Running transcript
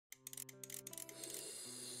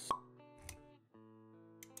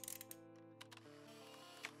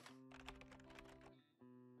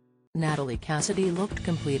Natalie Cassidy looked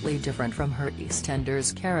completely different from her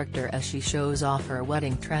EastEnders character as she shows off her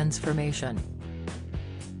wedding transformation.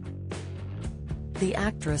 The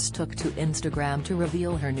actress took to Instagram to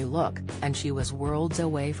reveal her new look, and she was worlds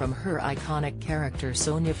away from her iconic character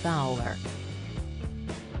Sonia.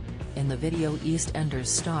 In the video, EastEnders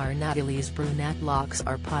star Natalie's brunette locks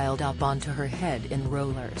are piled up onto her head in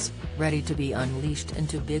rollers, ready to be unleashed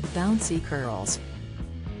into big bouncy curls.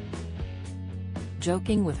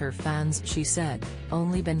 Joking with her fans, she said,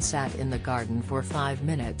 "Only been sat in the garden for 5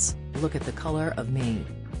 minutes, look at the color of me."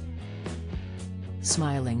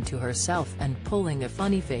 Smiling to herself and pulling a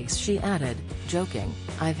funny face, she added, joking,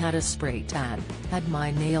 "I've had a spray tan, had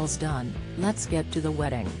my nails done, let's get to the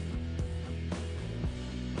wedding."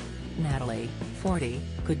 Natalie, 40,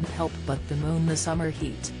 couldn't help but bemoan the summer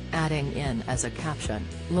heat, adding in as a caption,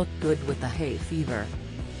 "Look good with the hay fever."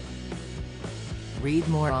 Read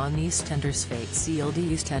more on EastEnders' fate-sealed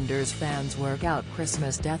EastEnders fans work out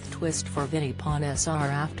Christmas death twist for Vinnie Panesar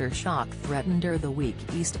after shock threatened her the week.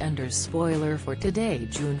 EastEnders spoiler for today,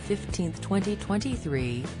 June 15,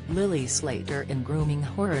 2023, Lily Slater in grooming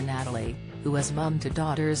horror Natalie, who as mum to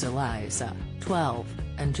daughters Eliza, 12,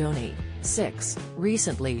 and Joni, 6,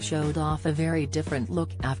 recently showed off a very different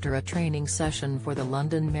look after a training session for the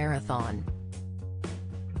London Marathon.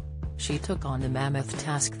 She took on the mammoth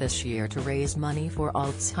task this year to raise money for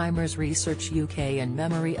Alzheimer's Research UK in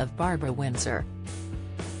memory of Barbara Windsor.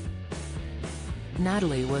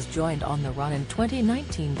 Natalie was joined on the run in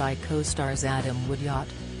 2019 by co-stars Adam Woodyard,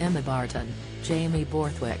 Emma Barton, Jamie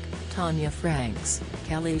Borthwick, Tanya Franks,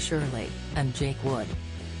 Kelly Shirley, and Jake Wood.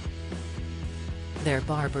 Their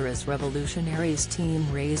Barbarous Revolutionaries team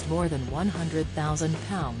raised more than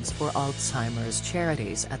 £100,000 for Alzheimer's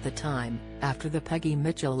charities at the time, after the Peggy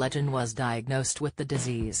Mitchell legend was diagnosed with the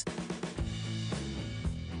disease.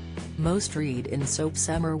 Most read in soap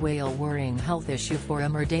summer whale worrying health issue for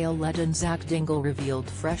Emmerdale legend Zach Dingle revealed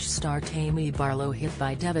fresh star Tammy Barlow hit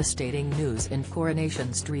by devastating news in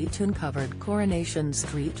Coronation Street. Uncovered Coronation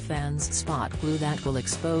Street fans spot clue that will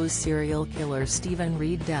expose serial killer Stephen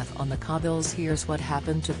Reed death on the cobbles. Here's what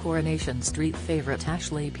happened to Coronation Street favourite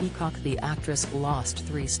Ashley Peacock. The actress lost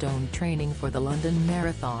 3 stone training for the London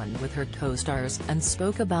Marathon with her co-stars and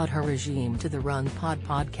spoke about her regime to the Run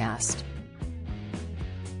podcast.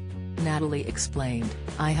 Natalie explained,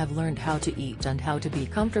 "I have learned how to eat and how to be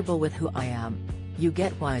comfortable with who I am. You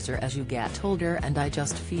get wiser as you get older, and I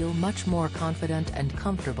just feel much more confident and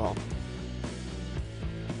comfortable."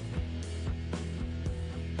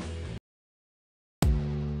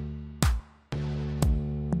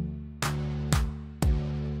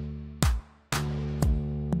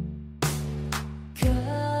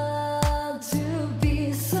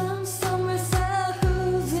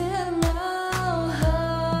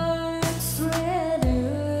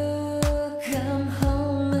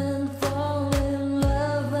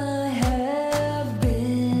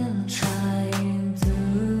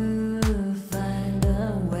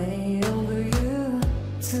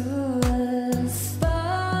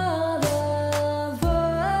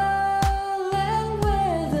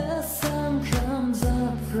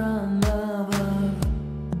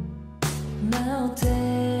 Now take